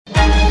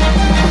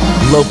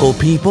Local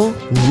people,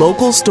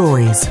 local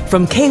stories.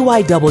 From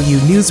KYW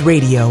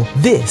Newsradio,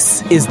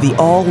 this is the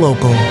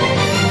All-Local.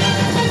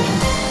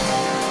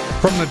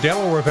 From the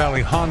Delaware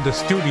Valley Honda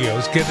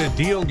Studios, get a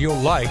deal you'll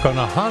like on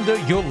a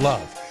Honda you'll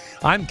love.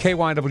 I'm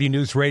KYW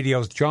News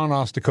Radio's John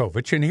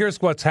Ostakovich, and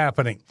here's what's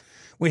happening.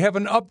 We have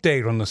an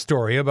update on the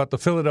story about the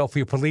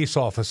Philadelphia police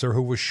officer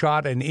who was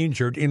shot and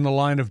injured in the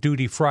line of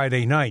duty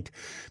Friday night.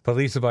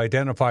 Police have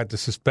identified the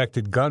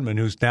suspected gunman,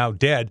 who's now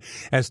dead,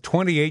 as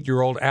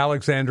 28-year-old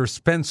Alexander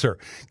Spencer.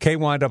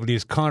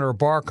 KYW's Connor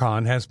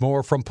Barkon has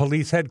more from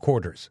police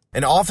headquarters.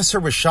 An officer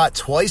was shot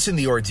twice in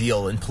the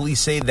ordeal, and police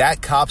say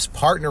that cop's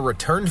partner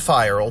returned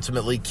fire,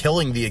 ultimately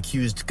killing the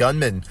accused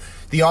gunman.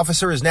 The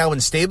officer is now in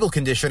stable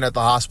condition at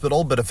the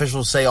hospital, but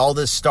officials say all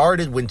this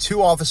started when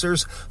two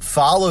officers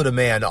followed a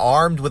man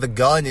armed with a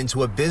gun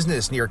into a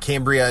business near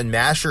Cambria and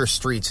Masher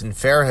Streets in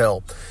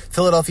Fairhill.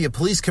 Philadelphia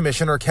Police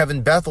Commissioner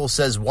Kevin Bethel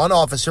says one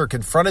officer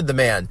confronted the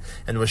man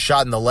and was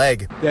shot in the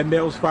leg. That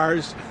male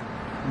fires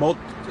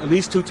at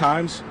least 2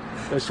 times,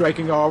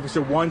 striking our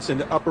officer once in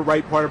the upper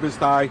right part of his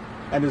thigh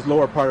and his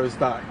lower part of his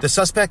thigh. The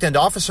suspect and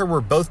officer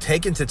were both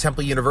taken to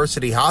Temple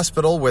University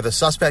Hospital, where the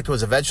suspect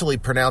was eventually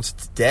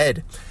pronounced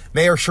dead.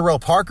 Mayor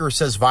Sherelle Parker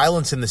says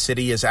violence in the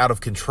city is out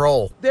of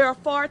control. There are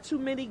far too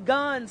many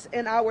guns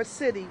in our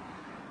city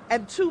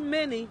and too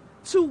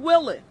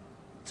willing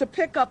to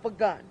pick up a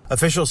gun.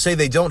 Officials say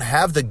they don't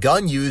have the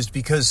gun used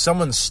because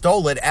someone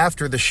stole it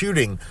after the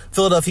shooting.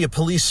 Philadelphia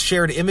police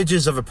shared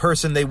images of a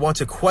person they want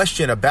to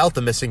question about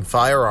the missing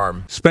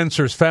firearm.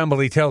 Spencer's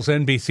family tells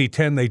NBC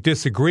 10 they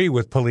disagree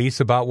with police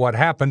about what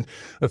happened.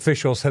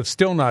 Officials have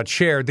still not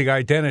shared the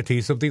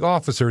identities of the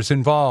officers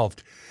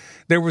involved.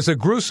 There was a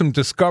gruesome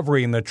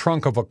discovery in the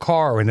trunk of a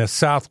car in a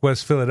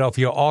southwest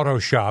Philadelphia auto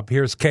shop.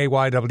 Here's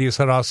KYW's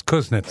Haras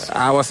Kuznets.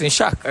 I was in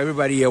shock.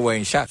 Everybody here were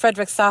in shock.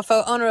 Frederick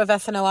Sappho, owner of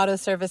S&O Auto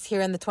Service here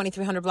in the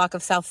 2300 block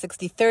of South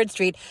 63rd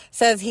Street,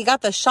 says he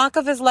got the shock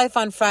of his life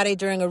on Friday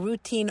during a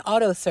routine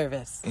auto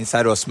service.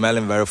 Inside was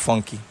smelling very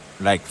funky,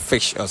 like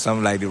fish or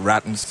something like the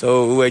rotten.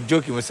 So we were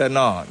joking. We said,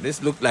 no,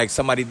 this looked like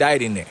somebody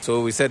died in there.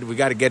 So we said, we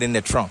got to get in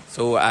the trunk.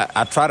 So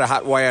I tried to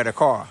hotwire the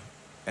car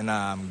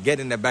and get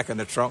in the back of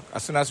the trunk.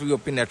 As soon as we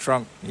open the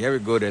trunk, here we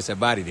go, there's a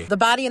body there. The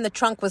body in the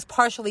trunk was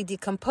partially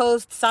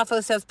decomposed.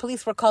 Sappho says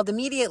police were called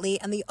immediately,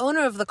 and the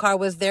owner of the car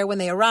was there when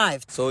they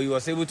arrived. So he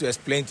was able to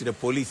explain to the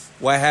police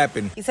what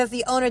happened. He says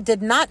the owner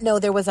did not know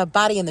there was a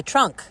body in the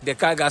trunk. The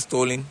car got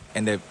stolen,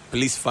 and the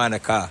police found the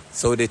car.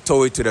 So they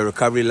towed it to the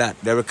recovery lot.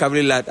 The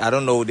recovery lot, I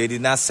don't know, they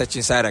did not search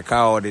inside the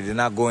car, or they did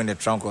not go in the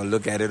trunk or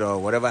look at it, or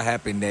whatever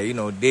happened there.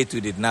 They too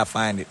did not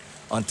find it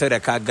until the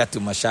car got to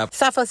my shop.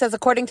 Sappho says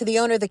according to the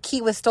owner, the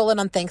key was stolen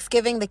on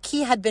Thanksgiving. The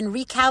key had been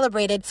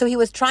recalibrated, so he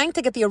was trying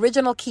to get the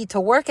original key to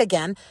work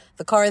again.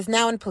 The car is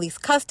now in police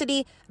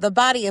custody. The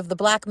body of the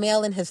black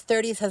male in his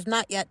 30s has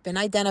not yet been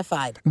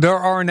identified. There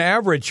are an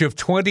average of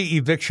 20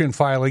 eviction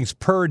filings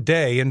per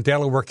day in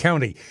Delaware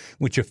County,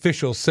 which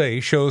officials say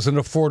shows an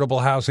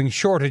affordable housing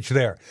shortage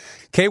there.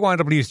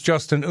 KYW's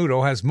Justin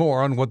Udo has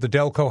more on what the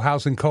Delco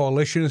Housing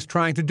Coalition is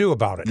trying to do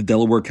about it. The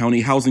Delaware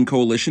County Housing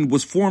Coalition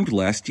was formed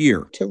last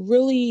year to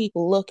really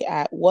look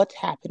at what's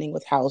happening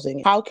with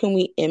housing. How can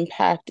we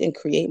impact and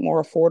create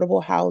more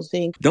affordable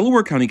housing?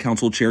 Delaware County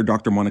Council Chair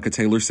Dr. Monica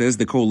Taylor says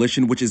the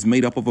coalition, which is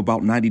made up of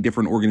about 90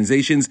 different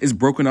organizations, is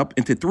broken up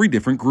into 3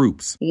 different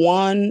groups.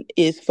 One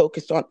is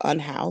focused on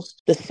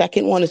unhoused. The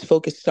second one is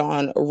focused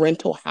on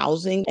rental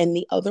housing. And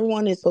the other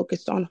one is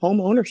focused on home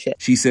ownership.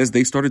 She says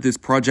they started this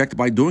project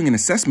by doing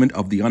an assessment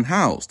of the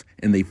unhoused,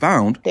 and they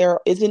found there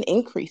is an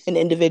increase in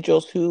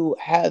individuals who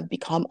have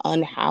become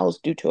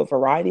unhoused due to a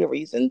variety of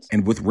reasons.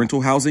 And with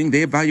rental housing,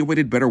 they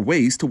evaluated better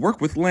ways to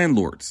work with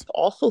landlords.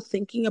 Also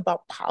thinking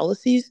about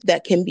policies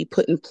that can be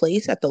put in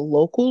place at the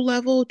local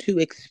level to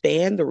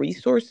expand the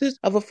resources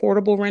of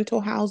affordable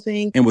rental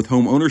housing. And with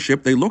home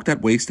ownership, they looked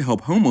at ways to help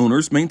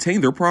homeowners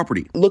maintain their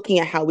property. Looking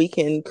at how we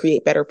can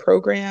create better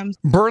programs.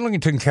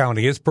 Burlington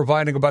County is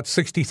providing about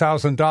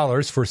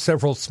 $60,000 for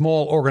several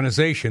small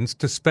organizations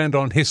to spend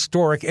on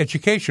historic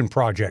education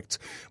projects.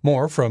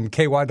 More from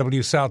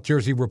KYW South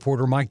Jersey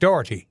reporter Mike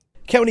Doherty.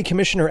 County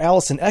Commissioner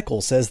Allison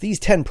Eckel says these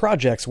 10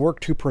 projects work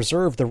to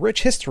preserve the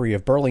rich history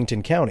of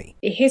Burlington County.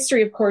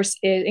 History, of course,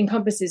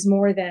 encompasses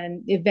more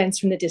than events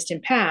from the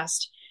distant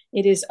past.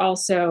 It is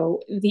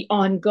also the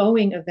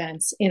ongoing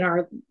events in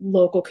our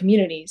local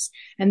communities.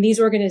 And these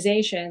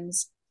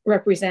organizations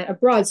represent a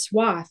broad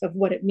swath of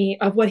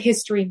what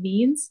history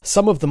means.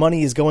 Some of the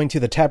money is going to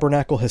the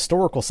Tabernacle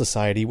Historical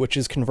Society, which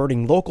is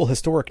converting local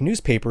historic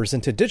newspapers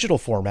into digital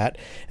format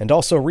and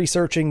also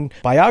researching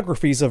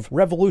biographies of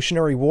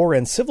Revolutionary War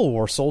and Civil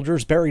War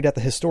soldiers buried at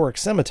the historic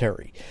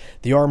cemetery.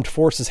 The Armed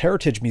Forces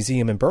Heritage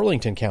Museum in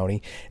Burlington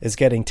County is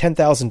getting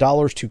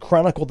 $10,000 to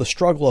chronicle the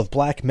struggle of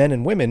black men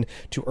and women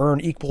to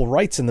earn equal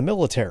rights in the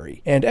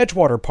military. And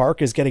Edgewater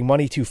Park is getting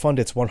money to fund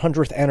its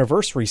 100th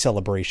anniversary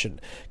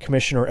celebration.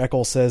 Commissioner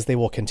Eckel says says they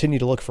will continue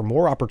to look for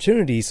more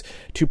opportunities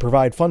to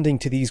provide funding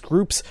to these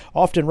groups,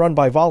 often run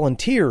by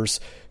volunteers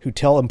who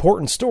tell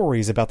important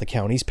stories about the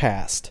county's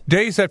past.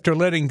 Days after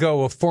letting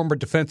go of former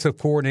defensive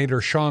coordinator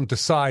Sean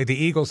Desai, the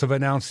Eagles have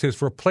announced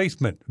his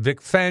replacement,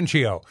 Vic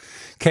Fangio.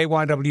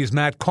 KYW's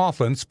Matt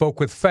Coughlin spoke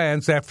with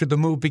fans after the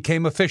move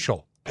became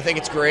official. I think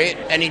it's great.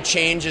 Any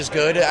change is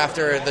good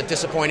after the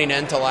disappointing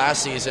end to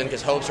last season,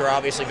 because hopes are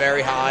obviously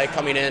very high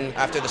coming in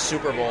after the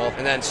Super Bowl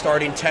and then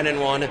starting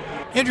 10-1.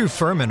 Andrew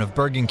Furman of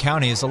Burlington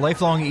County is a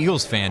lifelong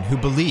Eagles fan who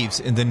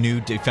believes in the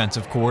new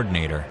defensive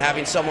coordinator.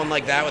 Having someone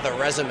like that with a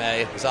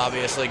resume is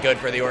obviously good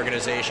for the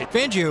organization.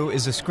 Fangio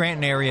is a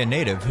Scranton area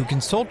native who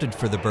consulted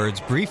for the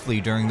Birds briefly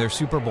during their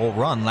Super Bowl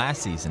run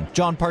last season.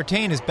 John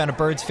Partain has been a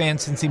Birds fan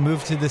since he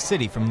moved to the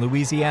city from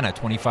Louisiana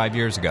 25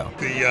 years ago.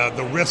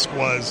 The risk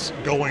was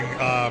going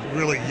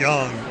really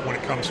young when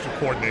it comes to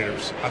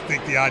coordinators. I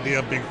think the idea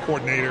of being a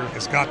coordinator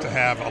has got to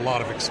have a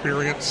lot of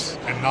experience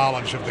and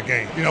knowledge of the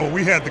game. You know,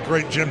 we had the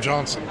great Jim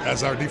Johnson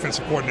as our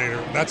defensive coordinator.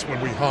 That's when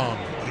we hung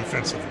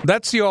defensively.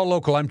 That's the All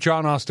Local. I'm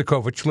John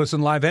Ostakovich.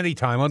 Listen live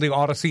anytime on the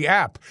Odyssey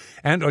app.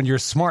 And on your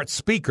smart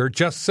speaker,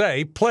 just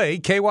say, play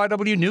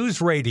KYW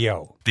News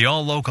Radio. The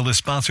All Local is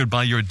sponsored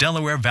by your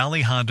Delaware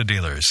Valley Honda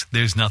dealers.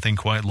 There's nothing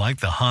quite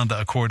like the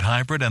Honda Accord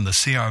Hybrid and the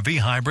CR-V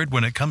Hybrid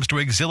when it comes to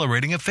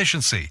exhilarating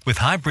efficiency. With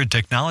hybrid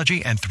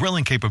technology and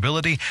thrilling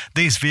capability,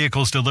 these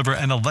vehicles deliver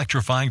an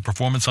electrifying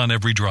performance on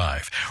every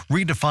drive.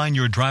 Redefine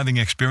your driving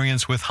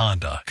experience with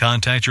Honda.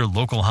 Contact your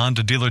local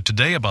Honda dealer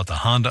today about the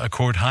Honda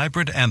Accord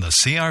Hybrid and the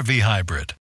CR-V Hybrid.